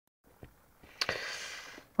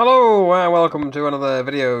Hello, welcome to another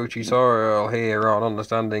video tutorial here on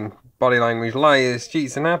understanding body language, liars,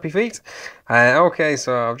 cheats and happy feet. Okay,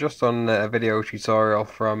 so I've just done a video tutorial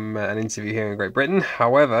from an interview here in Great Britain.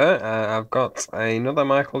 However, I've got another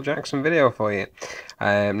Michael Jackson video for you.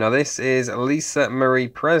 Now this is Lisa Marie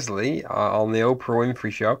Presley on the Oprah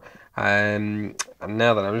Winfrey Show. And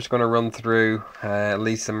now then, I'm just going to run through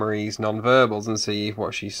Lisa Marie's non-verbals and see if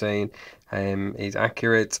what she's saying is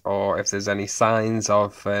accurate, or if there's any signs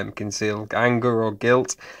of concealed anger or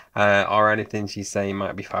guilt, or anything she's saying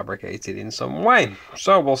might be fabricated in some way.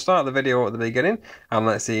 So we'll start the video at the beginning, and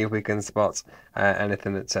let's see if we can spot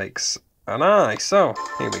anything that takes an eye. So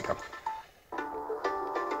here we go.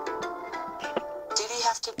 Did he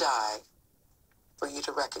have to die for you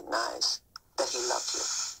to recognize that he loved you?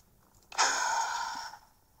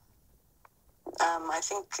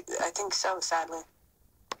 I think so, sadly.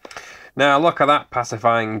 Now look at that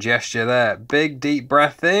pacifying gesture there. Big deep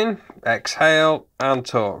breath in, exhale, and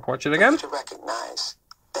talk. Watch it again. To recognize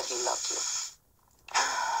that he loved you.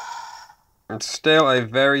 It's still a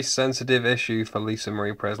very sensitive issue for Lisa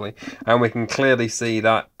Marie Presley, and we can clearly see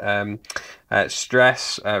that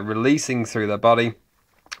stress releasing through the body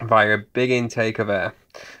via a big intake of air.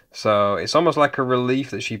 So it's almost like a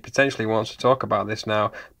relief that she potentially wants to talk about this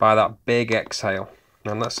now by that big exhale.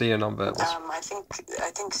 And let's see her non-verbals. I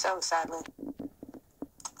think so, sadly.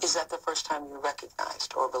 Is that the first time you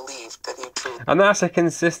recognized or believed that he truly... And that's a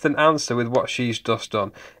consistent answer with what she's just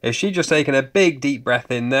done. If she just taken a big deep breath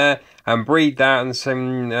in there and breathed out and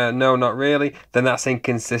saying, no, not really, then that's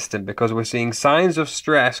inconsistent, because we're seeing signs of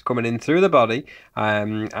stress coming in through the body,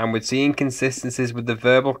 and we're seeing inconsistencies with the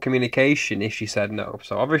verbal communication if she said no.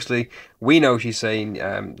 So obviously we know she's saying,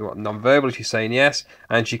 non-verbal, she's saying yes,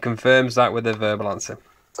 and she confirms that with a verbal answer.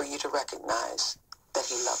 For you to recognize that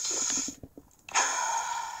he loved you.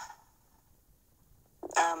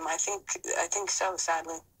 I think so,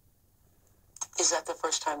 sadly. Is that the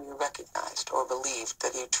first time you recognized or believed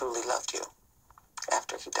that he truly loved you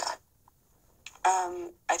after he died?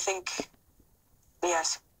 I think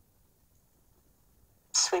yes.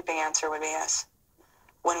 Sweeping answer would be yes.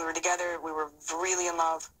 When we were together, we were really in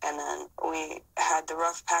love, and then we had the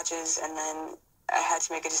rough patches, and then I had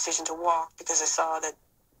to make a decision to walk because I saw that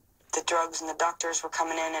the drugs and the doctors were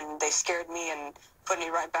coming in, and they scared me and put me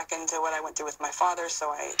right back into what I went through with my father, so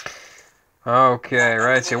I... Okay,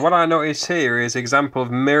 right, so what I notice here is example of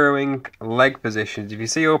mirroring leg positions. If you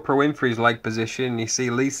see Oprah Winfrey's leg position, you see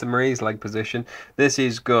Lisa Marie's leg position, this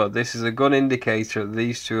is good. This is a good indicator that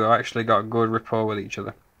these two have actually got good rapport with each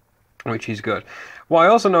other, which is good. What I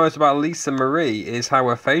also noticed about Lisa Marie is how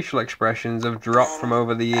her facial expressions have dropped from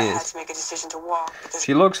over the years. I had to make a decision to walk because...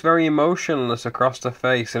 She looks very emotionless across the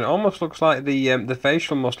face, and it almost looks like the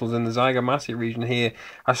facial muscles in the zygomatic region here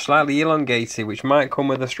are slightly elongated, which might come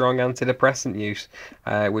with a strong antidepressant use,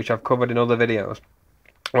 which I've covered in other videos.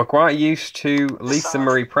 We're quite used to Lisa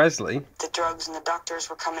Marie Presley, the drugs and the doctors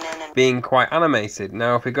were coming in and being quite animated.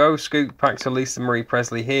 Now, if we go scoot back to Lisa Marie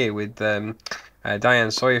Presley here with Diane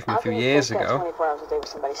Sawyer from a few years ago. 24 hours a day with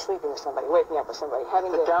somebody, sleeping with somebody, waking up with somebody,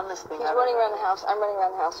 having the dumbest thing. He's running around the house. I'm running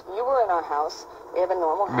around the house. You were in our house. We have a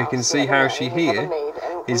normal house. We can see how she here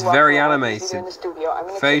is very animated,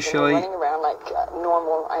 facially, running around like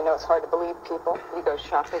normal. I know it's hard to believe people. We go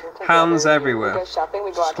shopping together. Hands everywhere. We go shopping. We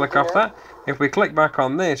go Just out click to off that. If we click back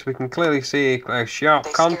on this, we can clearly see a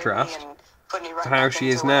sharp contrast to how she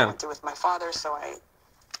is now.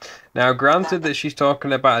 Now, granted that she's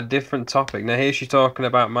talking about a different topic. Now, here she's talking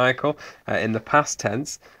about Michael in the past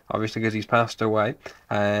tense, obviously because he's passed away.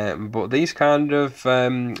 But these kind of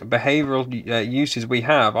behavioural uses we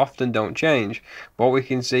have often don't change. What we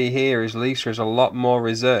can see here is Lisa is a lot more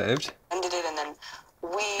reserved.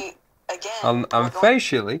 And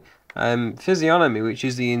facially, physiognomy, which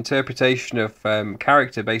is the interpretation of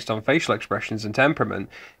character based on facial expressions and temperament,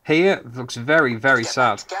 here looks very, very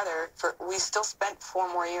sad. We still spent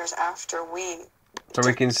 4 more years after we... So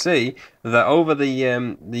we can see that over the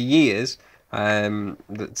years,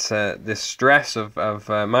 that the stress of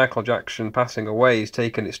Michael Jackson passing away has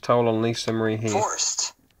taken its toll on Lisa Marie here.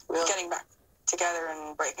 Forced. Getting back together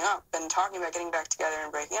and breaking up, and talking about getting back together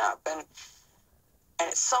and breaking up, and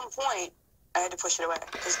at some point, I had to push it away.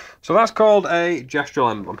 So that's called a gestural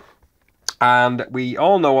emblem. And we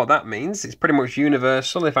all know what that means. It's pretty much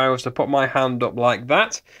universal. If I was to put my hand up like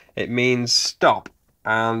that, it means stop.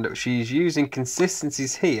 And she's using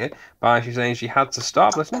consistencies here by she's saying she had to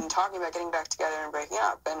stop. Listen. And talking about getting back together and breaking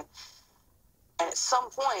up. And at some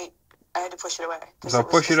point, I had to push it away. So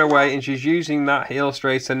push it away, and she's using that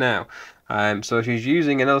illustrator now. So she's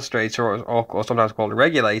using an illustrator, or sometimes called a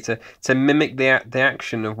regulator, to mimic the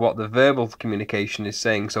action of what the verbal communication is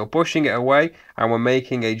saying. So pushing it away, and we're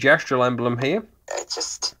making a gestural emblem here.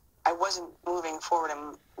 I wasn't moving forward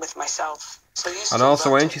with myself. So and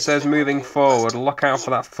also when she says moving forward, look out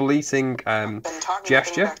for that fleeting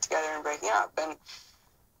gesture. Back together and breaking up, and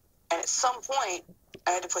at some point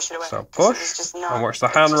I had to push it away. So push, and watch the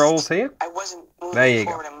hand rolls here. I wasn't moving there you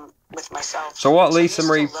forward go. With myself. So what Lisa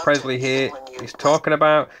Marie Presley here is talking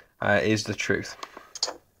about is the truth.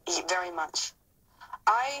 Very much.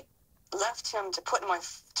 I left him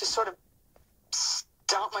to sort of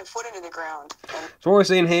stomp my foot into the ground. So what we're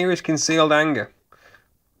seeing here is concealed anger.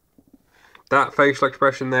 That facial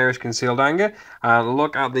expression there is concealed anger. And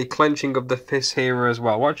look at the clenching of the fist here as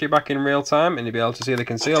well. Watch it back in real time and you'll be able to see the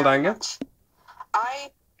concealed anger.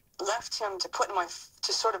 I left him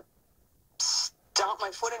to sort of stomp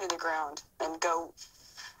my foot into the ground and go.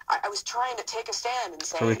 I was trying to take a stand and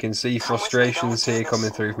say. So we can see frustrations here coming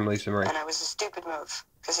through from Lisa Marie. And it was a stupid move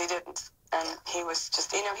because he didn't. And he was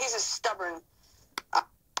just, he's a stubborn.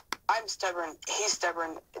 I'm stubborn. He's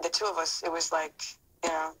stubborn. The two of us, it was like,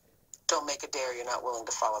 don't make a dare you're not willing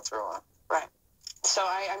to follow through on. Right. So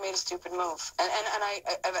I made a stupid move, and I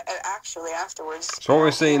actually afterwards. So what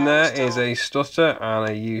we're seeing there is a stutter and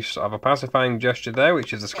a use of a pacifying gesture there,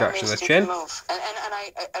 which is a scratch of the chin. Move. And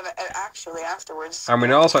I actually afterwards. And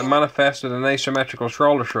we also manifest with an asymmetrical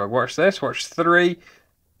shoulder shrug. Watch this. Watch 3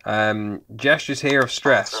 gestures here of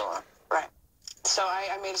stress. Right. So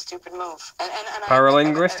I made a stupid move, and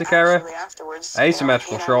paralinguistic error. Afterwards,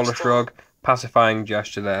 asymmetrical shoulder shrug. Pacifying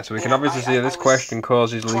gesture there. So we can obviously see this question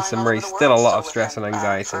causes Lisa Marie still a lot of stress and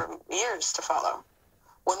anxiety. For years to follow.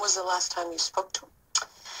 When was the last time you spoke to him?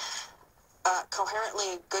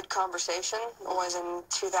 Coherently good conversation was in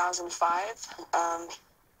 2005.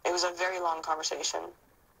 It was a very long conversation.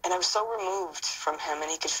 And I was so removed from him, and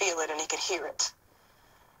he could feel it and he could hear it.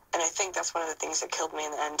 And I think that's one of the things that killed me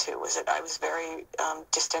in the end too, was that I was very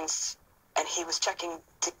distanced. And he was checking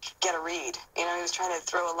to get a read. He was trying to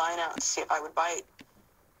throw a line out to see if I would bite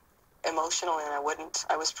emotionally, and I wouldn't.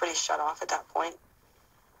 I was pretty shut off at that point.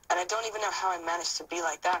 And I don't even know how I managed to be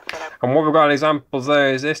like that. And what we've got examples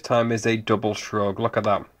there is this time is a double shrug. Look at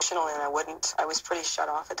that. Emotionally, and I wouldn't. I was pretty shut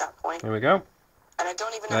off at that point. There we go. And I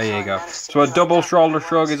don't even know there you go. So a double shoulder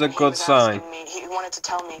shrug is a good sign. He wanted to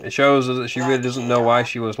tell me. It shows us that she really doesn't know why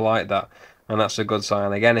she was like that. And that's a good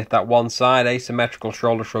sign. Again, if that one side asymmetrical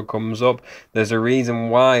shoulder shrug comes up, there's a reason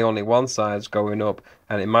why only one side's going up,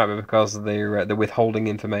 and it might be because they're withholding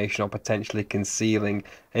information or potentially concealing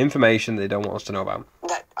information they don't want us to know about.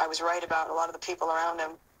 That I was right about a lot of the people around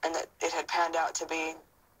him, and that it had panned out to be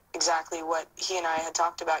exactly what he and I had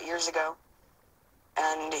talked about years ago.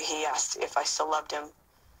 And he asked if I still loved him,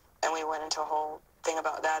 and we went into a whole thing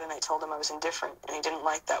about that, and I told him I was indifferent, and he didn't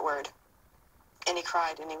like that word. And he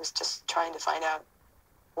cried, and he was just trying to find out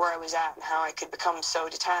where I was at and how I could become so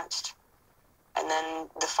detached. And then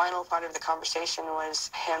the final part of the conversation was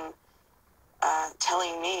him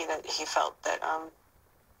telling me that he felt that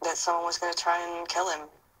that someone was going to try and kill him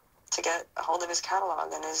to get a hold of his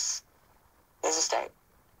catalog and his estate.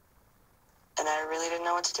 And I really didn't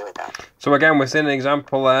know what to do with that. So again, we're seeing an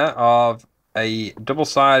example there of a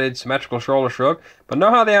double-sided symmetrical shoulder shrug, but know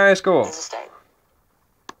how the eyes go up. His estate.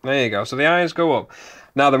 There you go. So the eyes go up.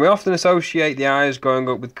 Now then, we often associate the eyes going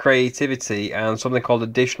up with creativity and something called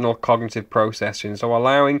additional cognitive processing. So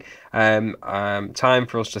allowing time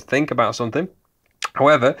for us to think about something.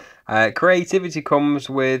 However, creativity comes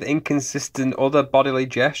with inconsistent other bodily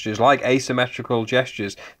gestures, like asymmetrical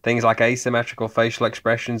gestures, things like asymmetrical facial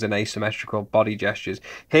expressions and asymmetrical body gestures.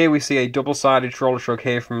 Here we see a double-sided shoulder shrug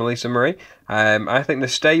here from Lisa Marie. I think the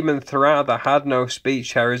statement throughout that had no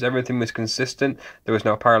speech errors, everything was consistent, there was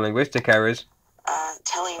no paralinguistic errors.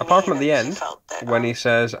 Apart from at the end, when he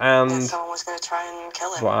says, and someone was going to try and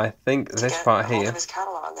kill him. Well, I think this part here. Of his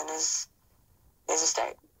catalog and his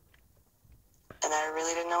estate. And I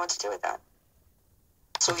really didn't know what to do with that.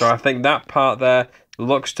 So I think that part there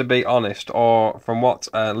looks to be honest, or from what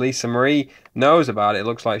Lisa Marie knows about it, it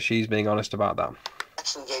looks like she's being honest about that.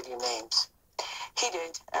 Actually gave you names. He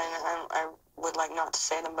did, and I would like not to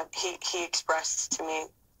say them, but he expressed to me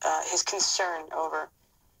his concern over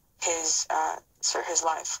his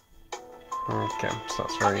life. Okay, so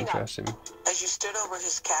that's very interesting. As you stood over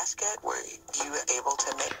his casket, were you able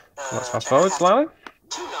to make... Let's fast forward slightly.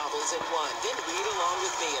 2 novels in one. Then read along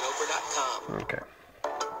with me at Oprah.com. Okay.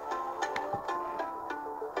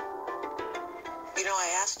 I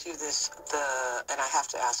asked you this, and I have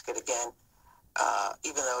to ask it again,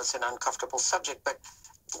 even though it's an uncomfortable subject, but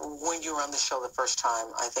when you were on the show the first time,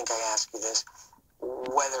 I think I asked you this,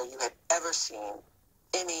 whether you had ever seen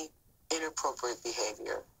any inappropriate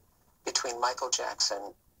behavior between Michael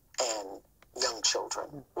Jackson and young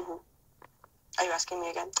children. Mm-hmm. Are you asking me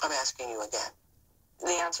again? I'm asking you again.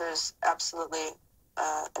 The answer is absolutely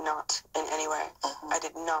not in any way. Mm-hmm. I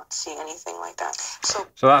did not see anything like that. So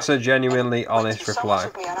that's a genuinely honest reply.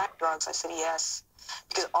 Someone took me on drugs. I said yes,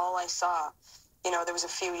 because all I saw, you know, there was a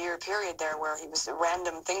few-year period there where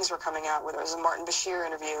random things were coming out, whether it was a Martin Bashir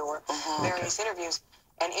interview or various interviews,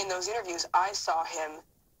 and in those interviews, I saw him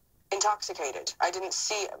intoxicated. I didn't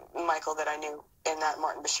see Michael that I knew in that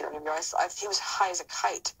Martin Bashir interview. He was high as a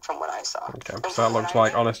kite from what I saw. Okay, so that looks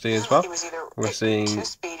like honesty as well. He was either We're seeing too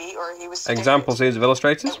speedy or he was examples here of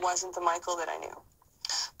illustrators. It wasn't the Michael that I knew.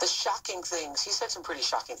 The shocking things, he said some pretty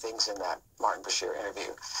shocking things in that Martin Bashir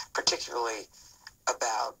interview, particularly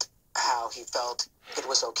about how he felt it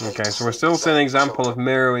was okay. Okay, so we're still seeing an example of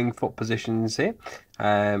mirroring foot positions here.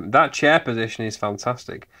 That chair position is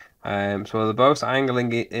fantastic. So they're both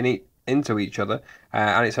angling into each other,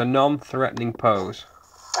 and it's a non-threatening pose.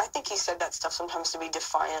 I think he said that stuff sometimes to be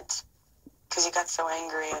defiant, because he got so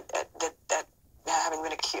angry at having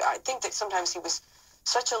been accused. I think that sometimes he was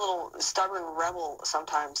such a little stubborn rebel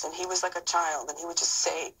sometimes, and he was like a child, and he would just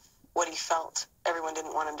say what he felt everyone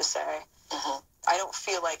didn't want him to say. Mm-hmm. I don't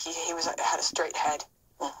feel like he had a straight head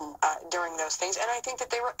during those things, and I think that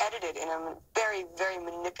they were edited in a very, very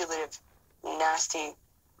manipulative, nasty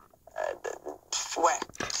way.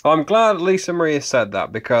 Well, I'm glad Lisa Maria said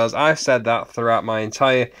that, because I said that throughout my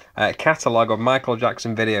entire catalogue of Michael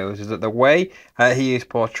Jackson videos, is that the way he is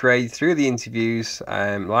portrayed through the interviews,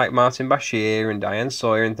 like Martin Bashir and Diane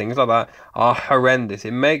Sawyer and things like that, are horrendous.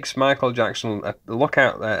 It makes Michael Jackson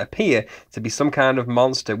appear to be some kind of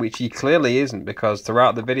monster, which he clearly isn't, because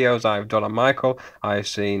throughout the videos I've done on Michael, I've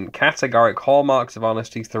seen categoric hallmarks of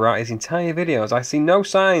honesty throughout his entire videos. I see no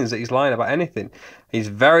signs that he's lying about anything. He's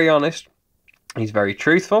very honest. He's very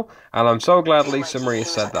truthful, and I'm so glad Lisa Maria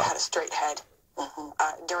said that. Had a straight head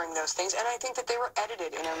during those things, and I think that they were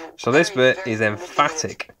edited in a so this bit is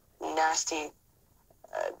emphatic, nasty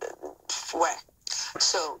way.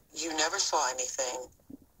 So you never saw anything,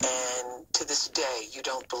 and to this day, you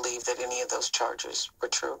don't believe that any of those charges were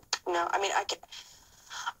true. No, I mean,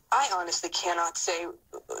 I honestly cannot say.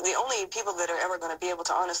 The only people that are ever going to be able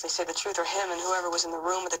to honestly say the truth are him and whoever was in the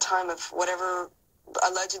room at the time of whatever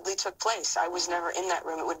allegedly took place. I was never in that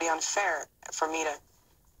room. It would be unfair for me to...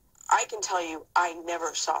 I can tell you, I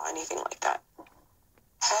never saw anything like that.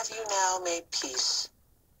 Have you now made peace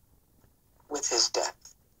with his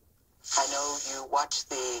death? I know you watched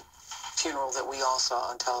the funeral that we all saw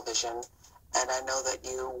on television, and I know that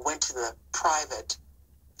you went to the private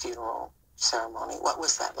funeral ceremony. What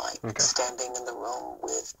was that like, standing in the room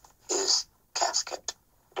with his casket?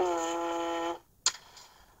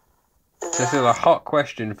 This is a hot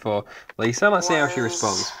question for Lisa. Let's see how she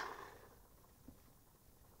responds.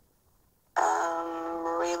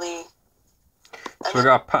 Really? So we've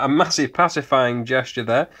got a massive pacifying gesture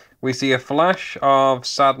there. We see a flash of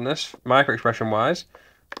sadness, micro-expression-wise.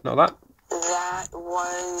 Not that. That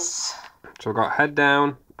was... So we've got head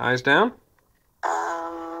down, eyes down.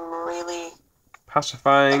 Really?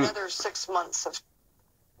 Pacifying. Another 6 months of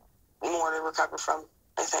more to recover from,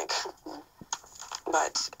 I think.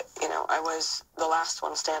 But, you know, I was the last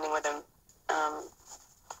one standing with him.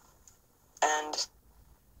 And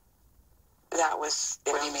that was...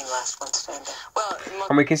 What do you mean last one standing? Well...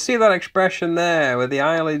 And we can see that expression there, where the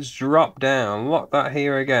eyelids drop down. Look that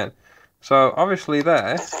here again. So, obviously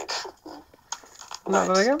there... I think. Not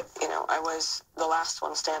that again? You know, I was the last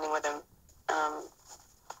one standing with him.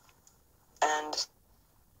 And...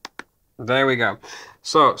 There we go.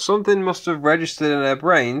 So, something must have registered in her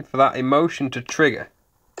brain for that emotion to trigger.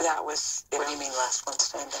 That was... What do you mean last one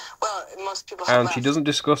standing? Well, most people have And left. she doesn't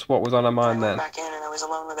discuss what was on her mind then. I went back in and I was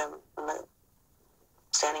alone with him.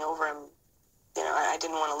 Standing over him. You know, I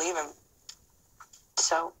didn't want to leave him.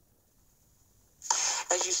 So...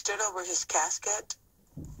 As you stood over his casket,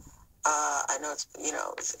 I know it's, you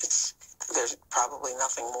know, it's there's probably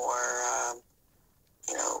nothing more,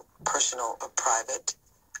 you know, personal or private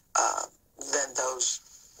than those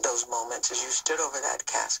moments. As you stood over that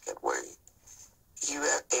casket, were you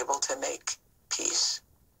able to make peace?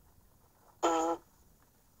 No,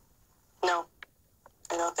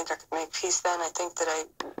 I don't think I could make peace then. I think that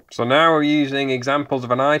So now we're using examples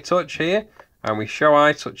of an eye touch here, and we show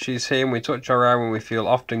eye touches here, and we touch our eye when we feel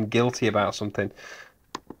often guilty about something.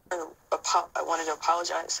 I wanted to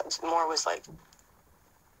apologize. More was like...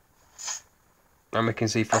 And we can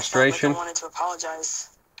see frustration. I wanted to apologize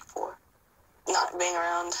for not being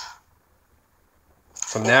around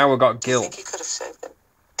So now we've got Do you guilt. think he could have saved it?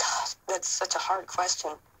 God, that's such a hard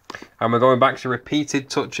question. And we're going back to repeated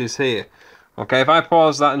touches here. Okay, if I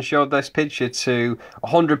pause that and showed this picture to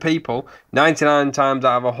 100 people, 99 times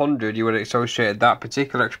out of 100 you would associate that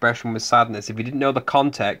particular expression with sadness. If you didn't know the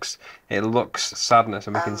context, it looks sadness.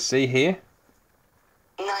 And we can see here.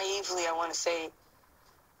 Naively, I want to say,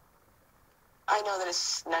 I know that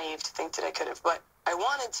it's naive to think that I could have, but I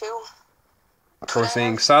wanted to. So we're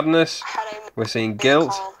seeing sadness, we're seeing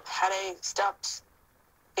guilt. Had I stopped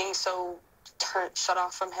being so shut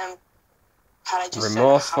off from him, had I just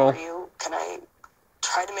remorseful. said, how are you? Can I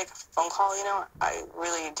try to make a phone call? You know, I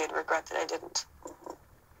really did regret that I didn't.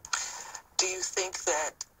 Do you think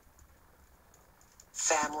that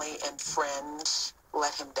family and friends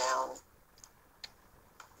let him down?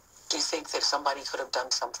 Do you think that somebody could have done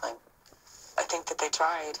something? I think that they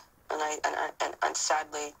tried, and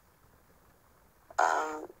sadly,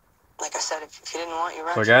 like I said, if he didn't want you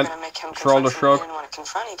around, you're going to make him confront him. If he didn't want to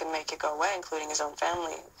confront, he can make it go away, including his own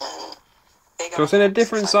family. So it's in a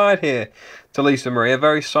different side here to Lisa Marie,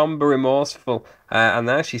 very somber, remorseful, and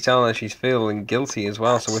now she's telling us she's feeling guilty as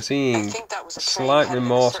well. So we're seeing slight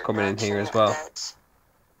remorse coming in here as well.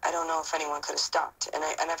 I don't know if anyone could have stopped, and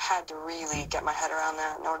I've had to really get my head around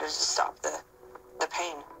that in order to stop the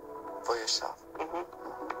pain for yourself.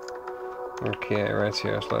 Okay, right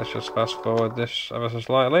here. So let's just fast forward this ever so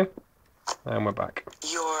slightly, and we're back.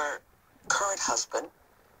 Your current husband,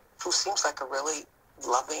 who seems like a really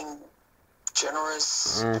loving,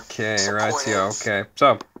 generous, right here. Okay,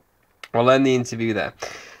 so we'll end the interview there.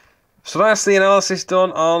 So that's the analysis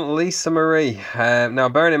done on Lisa Marie. Now,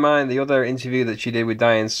 bearing in mind the other interview that she did with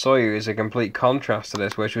Diane Sawyer is a complete contrast to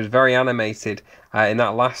this, where she was very animated in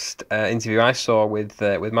that last interview I saw with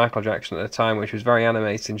Michael Jackson at the time, which was very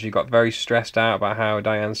animated. And she got very stressed out about how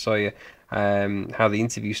Diane Sawyer, how the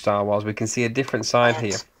interview style was. We can see a different side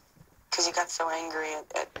here. Because you got so angry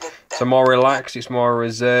at so more relaxed, it's more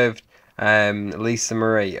reserved. Lisa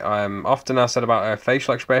Marie. Often I said about her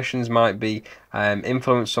facial expressions might be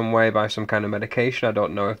influenced some way by some kind of medication. I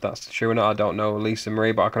don't know if that's true or not. I don't know Lisa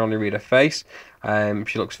Marie, but I can only read her face.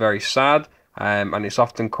 She looks very sad, and it's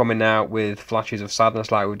often coming out with flashes of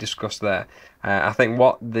sadness like we discussed there. I think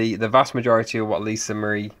what the vast majority of what Lisa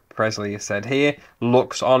Marie Presley has said here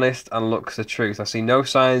looks honest and looks the truth. I see no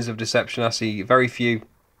signs of deception. I see very few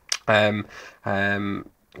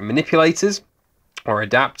manipulators or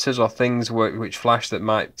adapters or things which flash that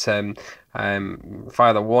might fire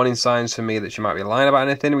the warning signs for me that she might be lying about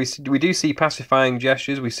anything. We do see pacifying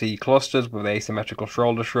gestures. We see clusters with the asymmetrical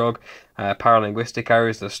shoulder shrug, paralinguistic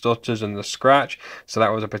errors, the stutters and the scratch. So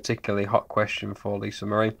that was a particularly hot question for Lisa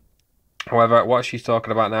Marie. However, what she's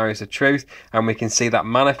talking about now is the truth, and we can see that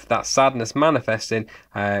sadness manifesting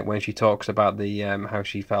when she talks about the how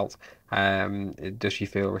she felt. Does she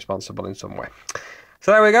feel responsible in some way?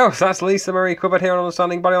 So there we go. So that's Lisa Marie covered here on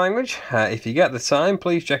Understanding Body Language. If you get the time,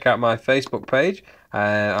 please check out my Facebook page.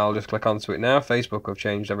 I'll just click onto it now. Facebook have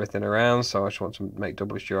changed everything around, so I just want to make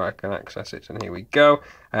doubly sure I can access it. And here we go.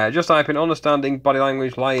 Just type in Understanding Body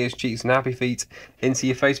Language, Liars, Cheats and Happy Feet into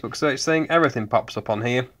your Facebook search thing. Everything pops up on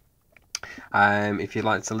here. If you'd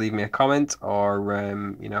like to leave me a comment or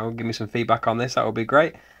give me some feedback on this, that would be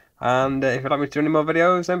great. And if you'd like me to do any more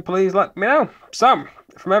videos, then please let me know. So,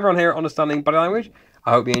 from everyone here at Understanding Body Language,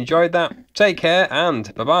 I hope you enjoyed that. Take care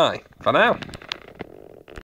and bye-bye for now.